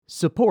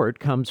Support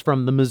comes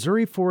from the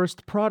Missouri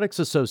Forest Products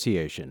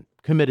Association,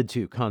 committed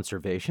to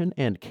conservation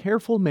and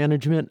careful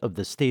management of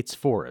the state's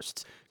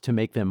forests to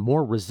make them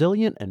more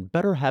resilient and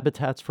better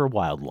habitats for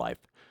wildlife.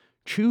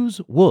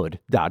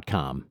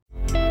 ChooseWood.com.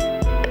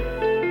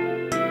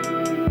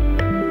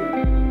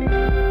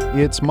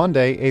 It's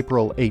Monday,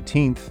 April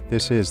 18th.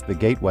 This is The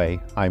Gateway.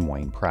 I'm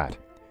Wayne Pratt.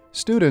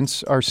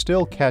 Students are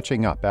still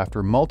catching up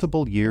after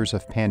multiple years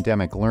of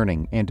pandemic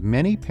learning, and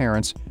many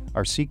parents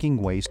are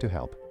seeking ways to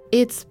help.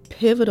 It's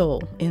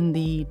pivotal in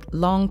the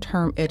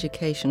long-term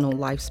educational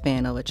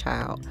lifespan of a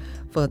child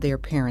for their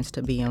parents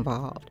to be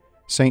involved.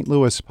 St.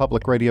 Louis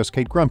Public Radio's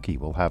Kate Grumke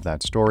will have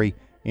that story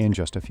in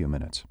just a few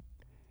minutes.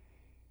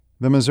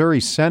 The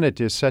Missouri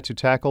Senate is set to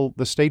tackle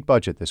the state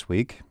budget this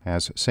week.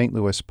 As St.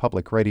 Louis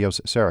Public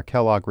Radio's Sarah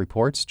Kellogg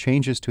reports,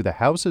 changes to the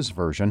House's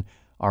version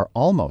are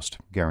almost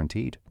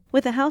guaranteed.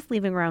 With the House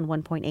leaving around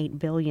 $1.8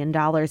 billion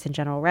in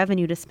general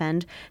revenue to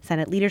spend,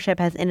 Senate leadership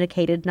has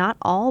indicated not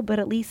all, but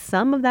at least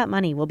some of that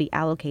money will be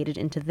allocated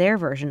into their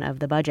version of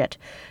the budget.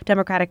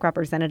 Democratic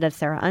Representative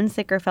Sarah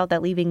Unsicker felt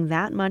that leaving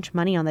that much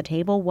money on the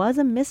table was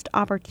a missed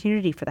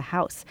opportunity for the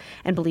House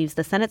and believes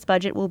the Senate's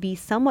budget will be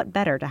somewhat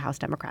better to House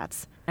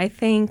Democrats. I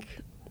think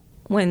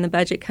when the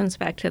budget comes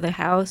back to the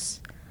House,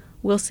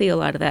 we'll see a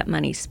lot of that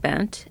money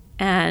spent,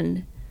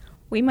 and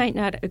we might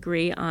not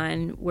agree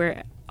on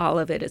where all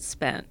of it is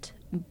spent,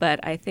 but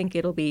I think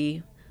it'll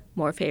be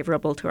more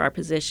favorable to our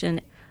position.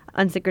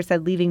 Unsicker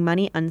said leaving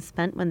money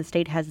unspent when the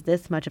state has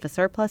this much of a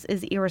surplus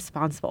is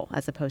irresponsible,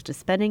 as opposed to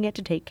spending it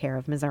to take care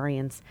of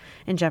Missourians.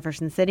 In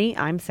Jefferson City,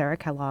 I'm Sarah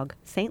Kellogg,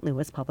 St.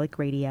 Louis Public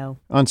Radio.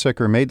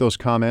 Unsicker made those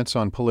comments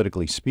on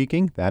Politically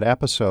Speaking. That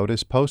episode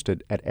is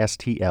posted at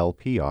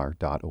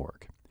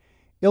stlpr.org.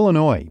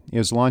 Illinois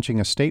is launching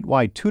a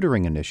statewide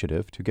tutoring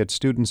initiative to get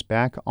students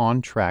back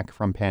on track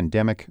from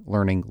pandemic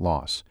learning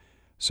loss.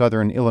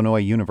 Southern Illinois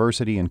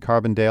University in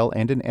Carbondale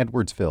and in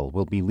Edwardsville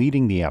will be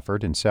leading the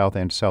effort in South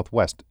and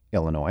Southwest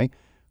Illinois.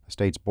 The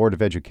state's Board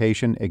of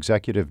Education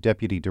Executive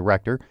Deputy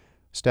Director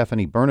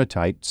Stephanie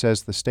Bernatite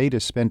says the state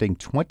is spending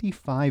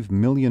 $25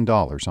 million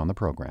on the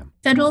program.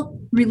 Federal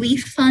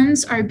relief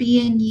funds are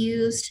being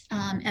used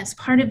as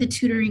part of the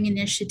tutoring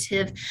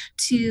initiative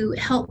to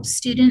help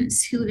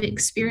students who have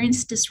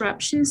experienced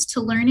disruptions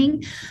to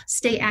learning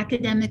stay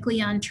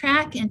academically on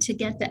track and to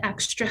get the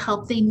extra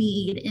help they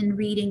need in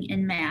reading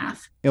and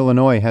math.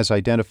 Illinois has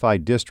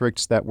identified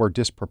districts that were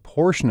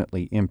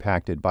disproportionately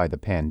impacted by the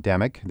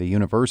pandemic. The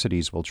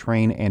universities will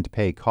train and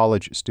pay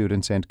college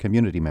students and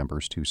community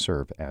members to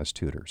serve as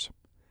tutors.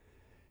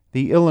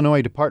 The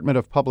Illinois Department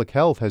of Public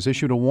Health has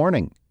issued a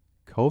warning.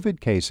 COVID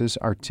cases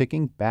are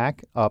ticking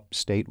back up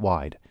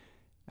statewide.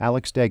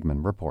 Alex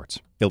Degman reports.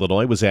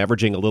 Illinois was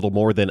averaging a little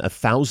more than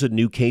 1,000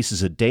 new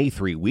cases a day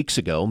 3 weeks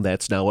ago.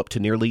 That's now up to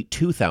nearly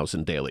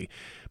 2,000 daily.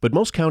 But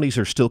most counties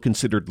are still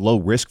considered low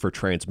risk for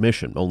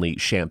transmission. Only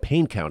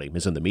Champaign County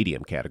is in the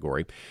medium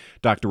category.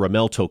 Dr.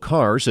 Ramel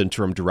Tokars,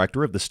 interim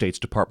director of the state's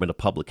Department of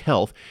Public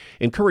Health,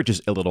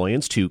 encourages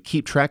Illinoisans to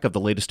keep track of the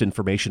latest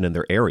information in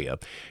their area.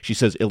 She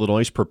says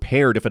Illinois is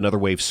prepared if another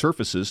wave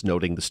surfaces,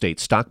 noting the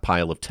state's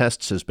stockpile of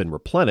tests has been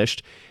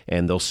replenished,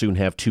 and they'll soon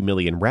have 2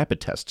 million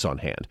rapid tests on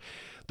hand.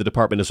 The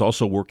department is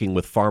also working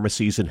with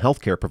pharmacies and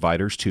healthcare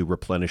providers to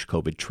replenish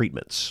COVID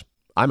treatments.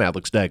 I'm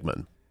Alex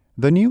Degman.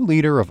 The new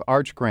leader of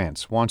Arch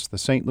Grants wants the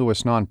St.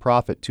 Louis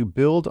nonprofit to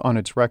build on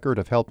its record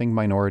of helping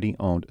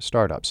minority-owned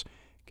startups.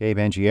 Gabe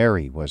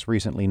Angieri was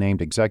recently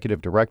named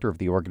executive director of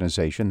the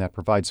organization that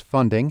provides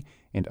funding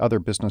and other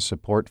business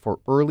support for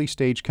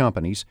early-stage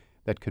companies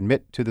that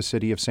commit to the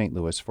city of St.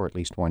 Louis for at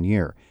least 1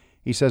 year.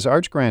 He says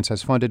Arch Grants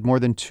has funded more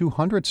than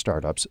 200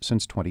 startups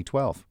since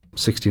 2012.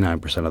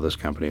 69% of those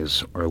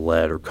companies are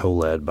led or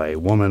co-led by a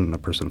woman, a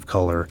person of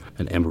color,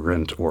 an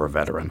immigrant, or a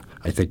veteran.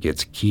 I think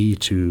it's key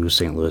to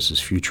St. Louis's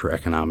future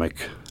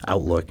economic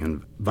outlook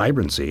and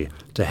vibrancy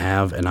to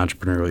have an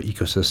entrepreneurial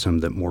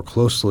ecosystem that more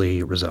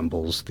closely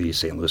resembles the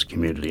St. Louis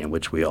community in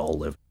which we all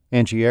live.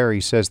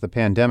 Angieri says the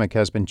pandemic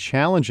has been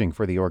challenging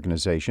for the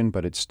organization,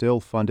 but it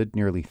still funded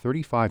nearly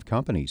 35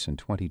 companies in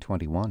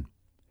 2021.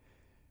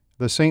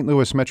 The St.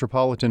 Louis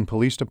Metropolitan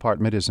Police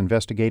Department is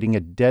investigating a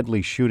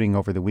deadly shooting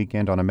over the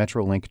weekend on a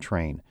Metrolink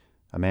train.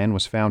 A man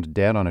was found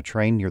dead on a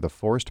train near the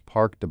Forest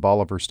Park de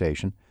Bolivar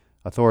station.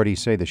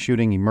 Authorities say the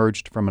shooting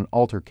emerged from an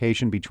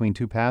altercation between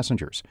two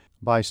passengers.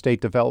 Bi-State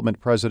Development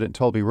President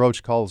Toby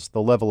Roach calls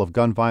the level of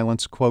gun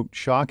violence, quote,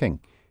 shocking.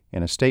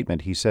 In a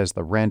statement, he says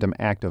the random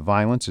act of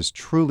violence is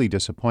truly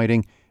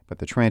disappointing, but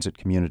the transit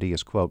community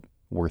is, quote,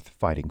 worth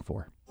fighting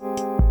for.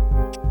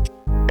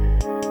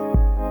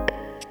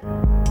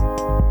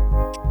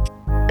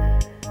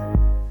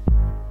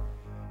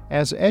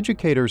 As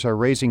educators are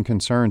raising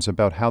concerns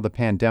about how the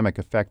pandemic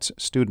affects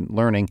student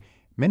learning,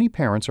 many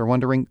parents are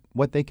wondering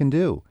what they can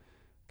do.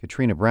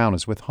 Katrina Brown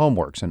is with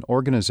Homeworks, an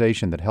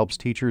organization that helps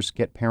teachers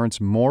get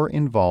parents more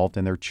involved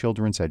in their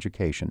children's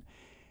education.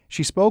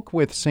 She spoke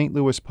with St.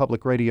 Louis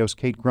Public Radio's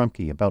Kate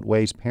Grumke about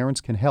ways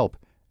parents can help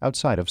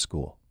outside of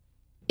school.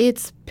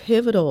 It's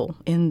pivotal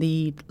in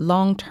the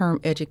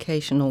long-term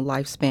educational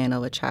lifespan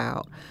of a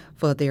child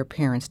for their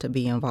parents to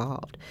be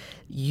involved.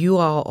 You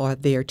all are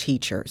their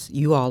teachers.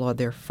 You all are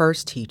their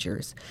first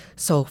teachers.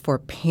 So for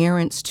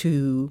parents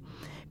to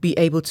be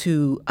able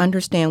to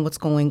understand what's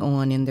going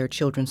on in their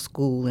children's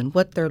school and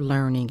what they're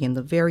learning and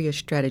the various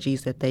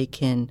strategies that they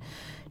can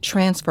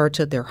transfer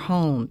to their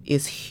home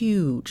is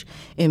huge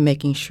in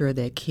making sure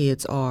that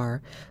kids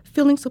are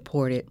feeling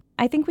supported.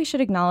 I think we should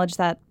acknowledge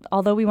that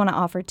although we want to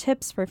offer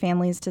tips for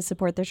families to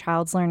support their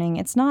child's learning,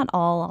 it's not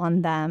all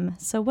on them.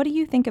 So what do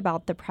you think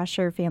about the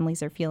pressure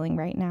families are feeling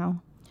right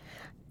now?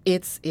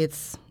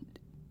 It's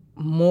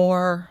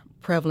more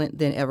prevalent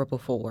than ever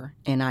before,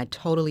 and I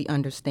totally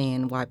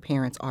understand why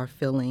parents are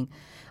feeling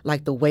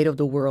like the weight of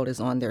the world is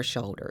on their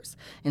shoulders.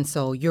 And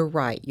so you're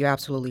right. You're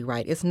absolutely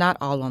right. It's not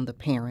all on the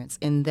parents,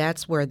 and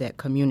that's where that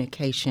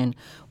communication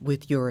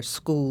with your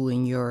school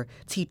and your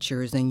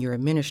teachers and your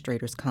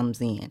administrators comes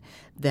in.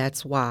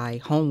 That's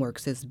why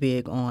Homeworks is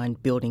big on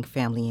building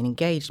family and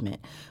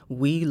engagement.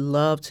 We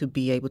love to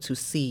be able to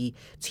see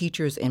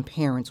teachers and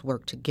parents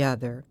work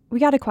together. We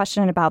got a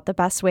question about the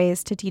best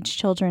ways to teach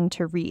children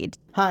to read.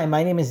 Hi,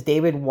 my name is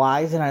David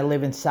Wise, and I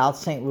live in South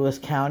St. Louis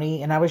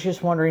County, and I was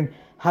just wondering,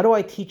 how do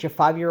I teach a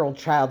 5-year-old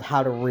child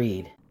how to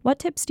read? What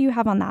tips do you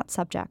have on that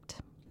subject?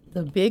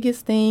 The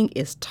biggest thing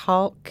is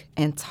talk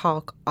and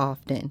talk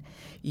often.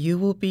 You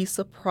will be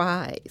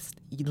surprised.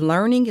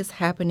 Learning is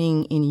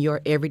happening in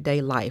your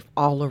everyday life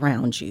all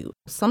around you.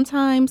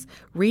 Sometimes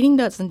reading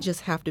doesn't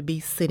just have to be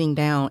sitting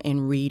down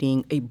and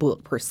reading a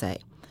book per se.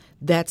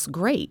 That's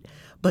great.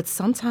 But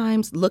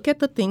sometimes look at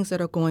the things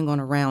that are going on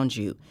around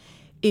you.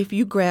 If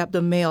you grab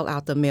the mail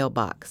out the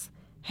mailbox,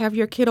 have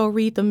your kiddo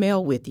read the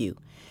mail with you.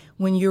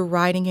 When you're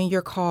riding in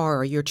your car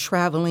or you're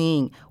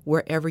traveling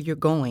wherever you're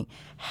going,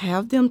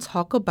 have them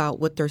talk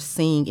about what they're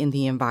seeing in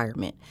the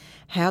environment.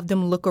 Have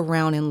them look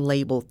around and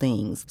label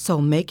things.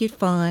 So make it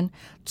fun,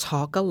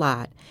 talk a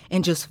lot,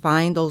 and just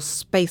find those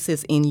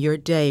spaces in your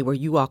day where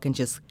you all can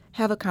just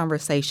have a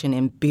conversation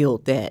and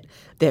build that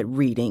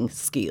reading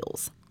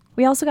skills.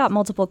 We also got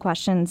multiple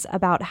questions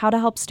about how to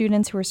help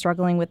students who are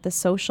struggling with the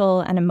social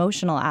and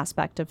emotional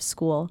aspect of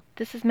school.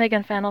 This is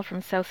Megan Fennell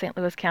from South St.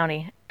 Louis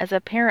County. As a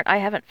parent, I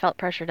haven't felt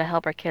pressure to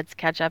help our kids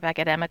catch up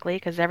academically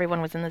because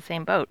everyone was in the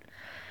same boat.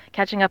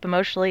 Catching up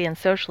emotionally and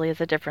socially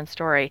is a different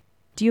story.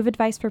 Do you have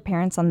advice for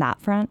parents on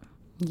that front?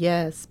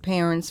 Yes,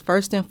 parents,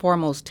 first and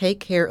foremost, take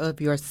care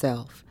of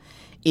yourself.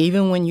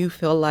 Even when you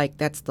feel like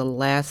that's the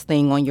last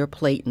thing on your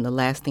plate and the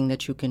last thing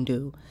that you can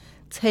do.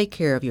 Take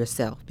care of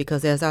yourself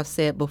because, as I've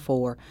said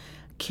before,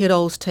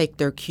 kiddos take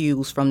their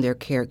cues from their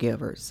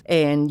caregivers.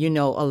 And, you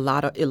know, a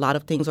lot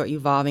of things are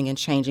evolving and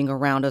changing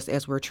around us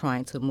as we're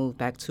trying to move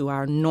back to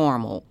our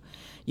normal,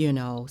 you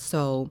know.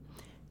 So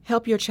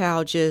help your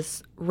child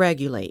just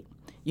regulate,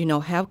 you know,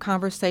 have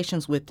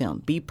conversations with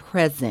them, be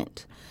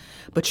present,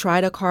 but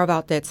try to carve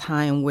out that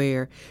time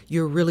where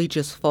you're really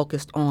just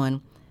focused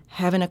on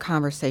having a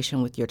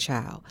conversation with your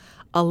child.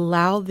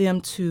 Allow them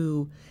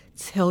to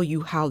tell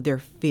you how they're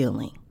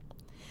feeling.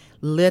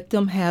 Let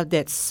them have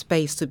that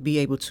space to be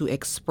able to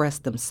express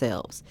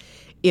themselves.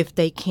 If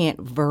they can't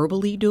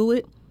verbally do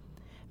it,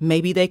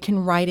 maybe they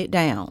can write it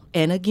down.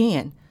 And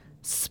again,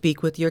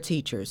 speak with your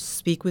teachers,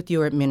 speak with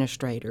your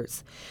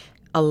administrators.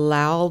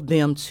 Allow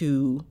them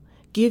to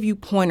give you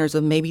pointers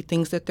of maybe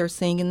things that they're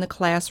seeing in the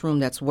classroom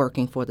that's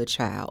working for the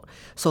child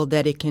so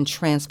that it can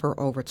transfer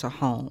over to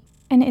home.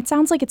 And it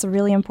sounds like it's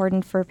really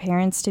important for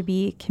parents to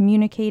be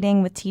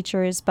communicating with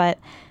teachers, but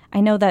I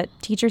know that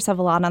teachers have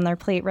a lot on their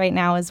plate right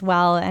now as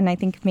well, and I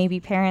think maybe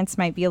parents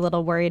might be a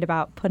little worried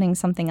about putting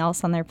something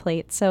else on their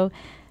plate. So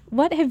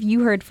what have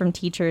you heard from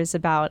teachers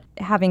about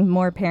having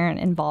more parent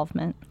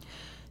involvement?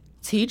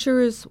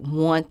 Teachers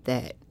want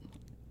that.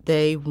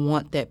 They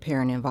want that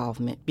parent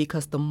involvement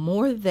because the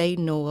more they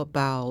know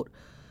about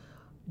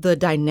the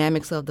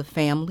dynamics of the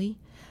family,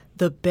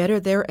 the better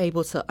they're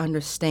able to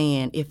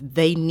understand if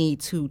they need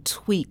to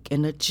tweak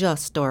and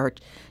adjust or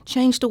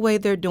change the way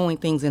they're doing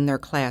things in their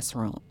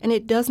classroom. And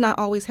it does not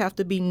always have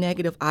to be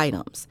negative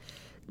items.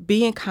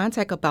 Be in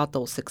contact about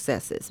those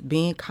successes.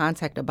 Be in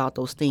contact about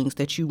those things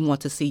that you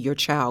want to see your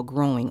child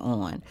growing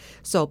on.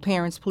 So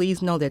parents,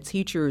 please know that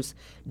teachers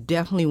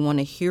definitely want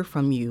to hear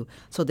from you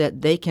so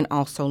that they can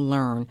also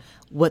learn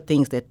what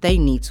things that they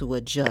need to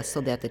adjust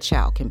so that the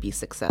child can be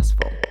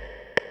successful.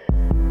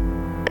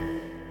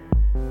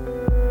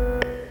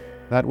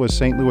 That was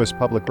St. Louis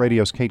Public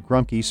Radio's Kate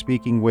Grumke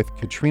speaking with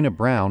Katrina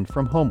Brown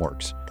from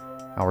Homeworks.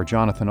 Our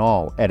Jonathan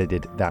Ahl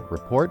edited that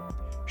report.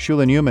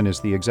 Shula Newman is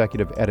the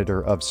executive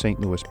editor of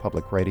St. Louis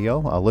Public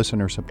Radio, a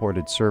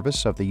listener-supported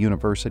service of the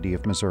University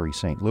of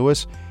Missouri-St.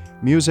 Louis.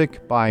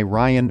 Music by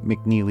Ryan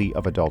McNeely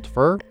of Adult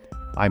Fur.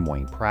 I'm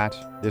Wayne Pratt.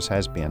 This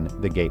has been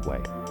The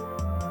Gateway.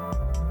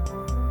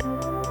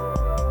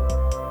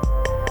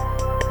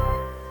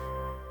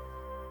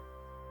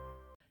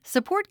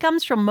 Support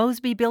comes from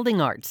Mosby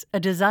Building Arts, a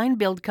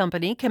design-build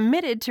company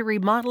committed to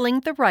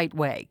remodeling the right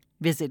way.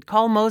 Visit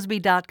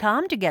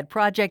callmosby.com to get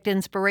project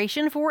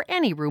inspiration for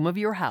any room of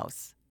your house.